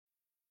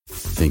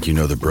Think you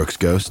know the Brooks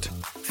Ghost?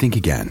 Think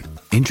again.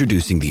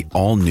 Introducing the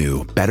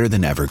all-new,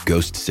 better-than-ever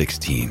Ghost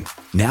 16.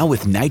 Now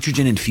with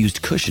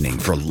nitrogen-infused cushioning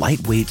for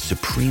lightweight,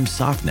 supreme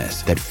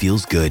softness that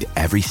feels good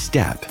every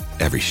step,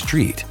 every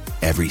street,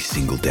 every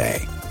single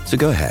day. So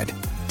go ahead,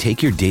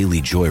 take your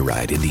daily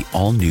joyride in the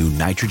all-new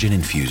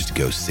nitrogen-infused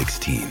Ghost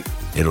 16.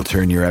 It'll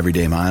turn your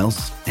everyday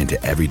miles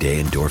into everyday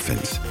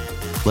endorphins.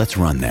 Let's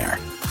run there.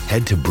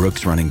 Head to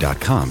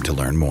brooksrunning.com to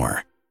learn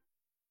more.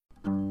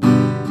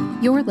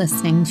 You're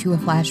listening to a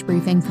flash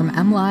briefing from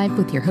MLive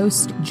with your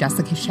host,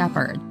 Jessica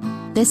Shepard.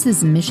 This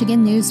is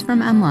Michigan News from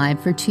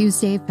MLive for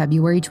Tuesday,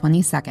 February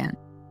 22nd.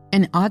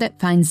 An audit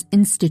finds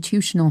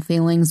institutional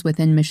failings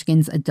within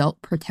Michigan's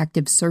Adult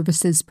Protective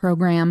Services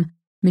program.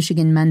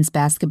 Michigan men's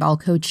basketball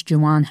coach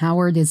Juwan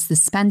Howard is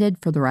suspended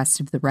for the rest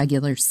of the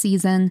regular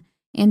season,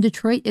 and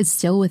Detroit is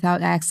still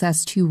without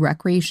access to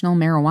recreational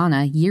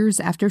marijuana years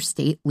after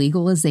state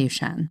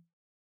legalization.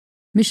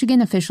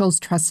 Michigan officials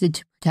trusted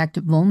to protect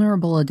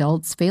vulnerable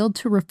adults failed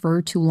to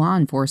refer to law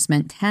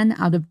enforcement 10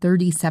 out of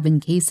 37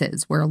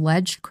 cases where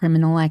alleged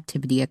criminal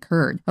activity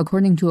occurred,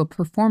 according to a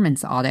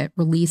performance audit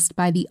released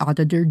by the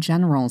Auditor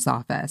General's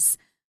office.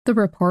 The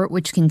report,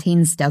 which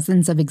contains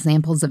dozens of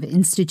examples of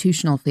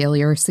institutional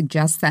failure,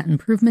 suggests that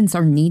improvements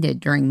are needed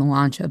during the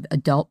launch of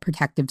Adult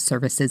Protective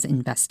Services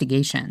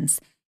investigations.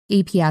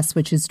 APS,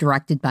 which is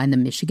directed by the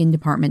Michigan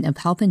Department of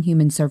Health and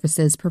Human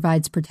Services,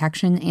 provides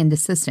protection and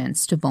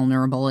assistance to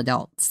vulnerable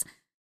adults.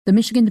 The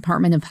Michigan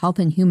Department of Health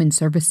and Human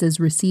Services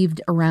received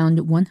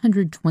around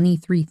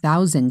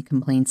 123,000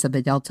 complaints of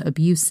adult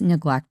abuse,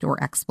 neglect,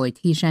 or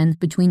exploitation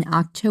between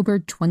October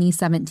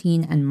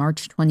 2017 and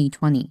March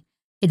 2020.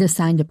 It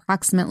assigned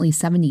approximately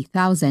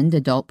 70,000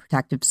 Adult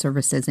Protective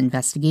Services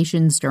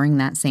investigations during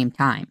that same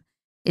time.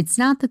 It's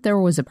not that there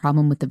was a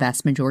problem with the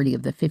vast majority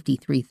of the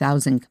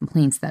 53,000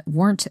 complaints that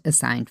weren't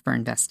assigned for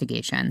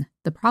investigation.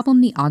 The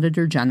problem the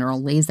Auditor General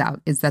lays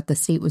out is that the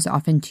state was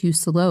often too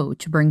slow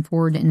to bring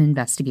forward an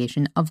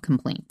investigation of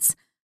complaints.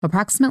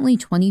 Approximately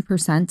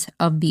 20%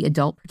 of the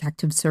Adult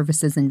Protective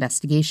Services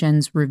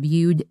investigations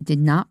reviewed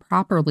did not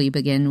properly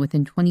begin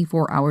within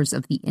 24 hours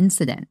of the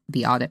incident,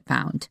 the audit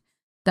found.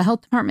 The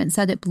health department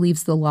said it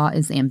believes the law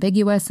is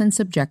ambiguous and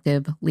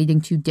subjective, leading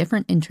to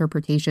different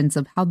interpretations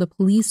of how the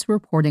police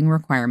reporting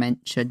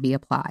requirement should be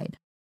applied.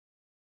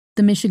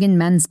 The Michigan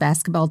men's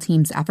basketball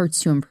team's efforts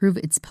to improve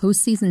its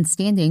postseason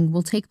standing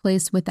will take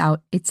place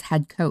without its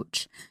head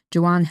coach.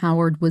 Juwan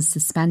Howard was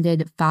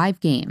suspended 5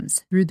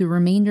 games through the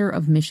remainder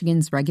of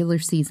Michigan's regular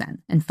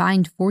season and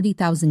fined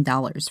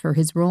 $40,000 for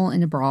his role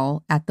in a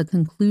brawl at the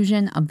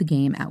conclusion of the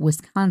game at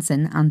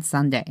Wisconsin on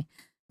Sunday.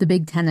 The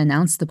Big Ten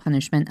announced the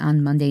punishment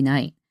on Monday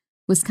night.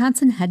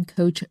 Wisconsin head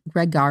coach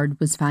Greg Gard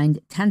was fined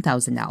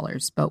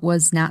 $10,000, but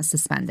was not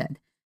suspended.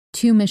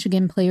 2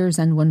 Michigan players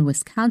and 1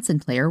 Wisconsin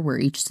player were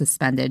each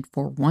suspended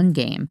for 1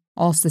 game.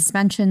 All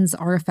suspensions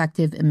are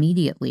effective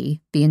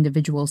immediately. The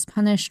individuals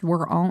punished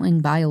were all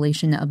in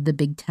violation of the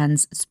Big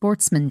Ten's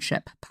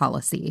sportsmanship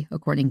policy,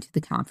 according to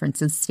the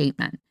conference's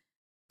statement.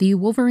 The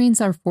Wolverines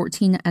are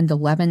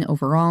 14-11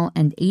 overall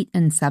and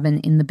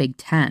 8-7 in the Big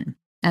Ten.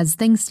 As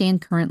things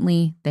stand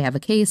currently, they have a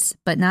case,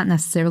 but not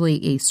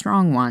necessarily a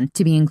strong one,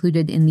 to be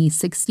included in the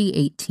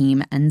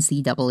 68-team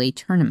NCAA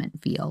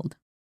tournament field.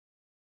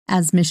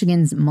 As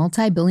Michigan's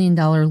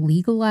multi-billion-dollar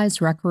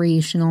legalized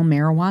recreational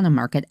marijuana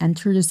market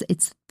enters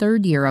its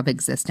 3rd year of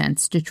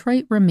existence,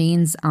 Detroit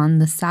remains on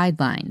the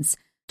sidelines.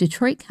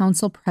 Detroit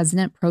Council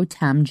President Pro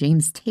Tem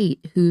James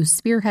Tate, who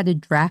spearheaded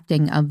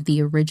drafting of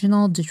the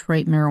original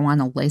Detroit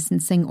marijuana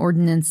licensing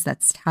ordinance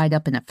that's tied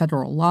up in a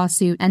federal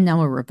lawsuit and now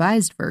a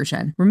revised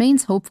version,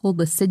 remains hopeful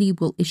the city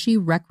will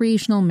issue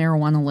recreational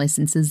marijuana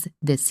licenses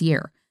this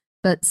year.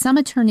 But some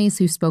attorneys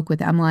who spoke with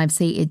MLive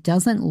say it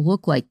doesn't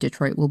look like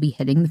Detroit will be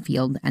hitting the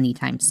field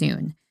anytime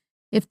soon.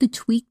 If the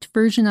tweaked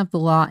version of the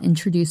law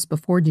introduced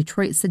before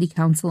Detroit City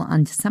Council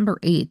on December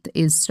 8th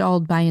is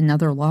stalled by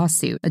another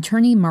lawsuit,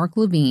 attorney Mark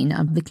Levine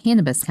of the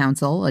Cannabis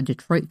Council, a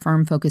Detroit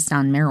firm focused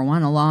on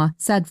marijuana law,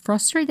 said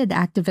frustrated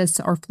activists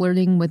are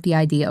flirting with the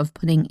idea of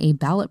putting a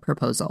ballot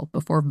proposal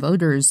before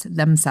voters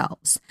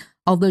themselves.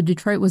 Although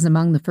Detroit was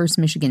among the first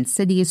Michigan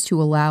cities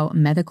to allow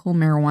medical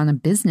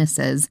marijuana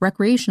businesses,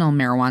 recreational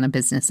marijuana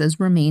businesses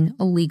remain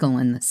illegal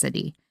in the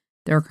city.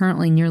 There are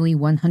currently nearly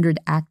 100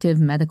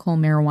 active medical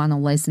marijuana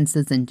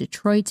licenses in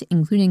Detroit,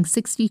 including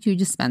 62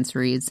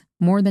 dispensaries,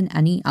 more than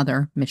any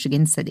other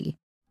Michigan city.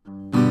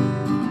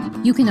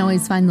 You can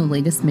always find the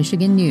latest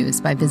Michigan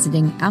news by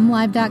visiting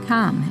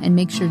mlive.com and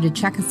make sure to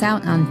check us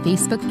out on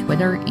Facebook,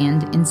 Twitter,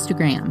 and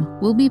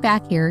Instagram. We'll be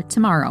back here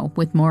tomorrow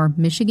with more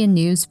Michigan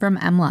news from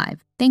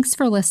MLive. Thanks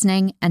for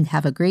listening and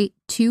have a great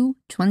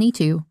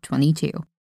 2022.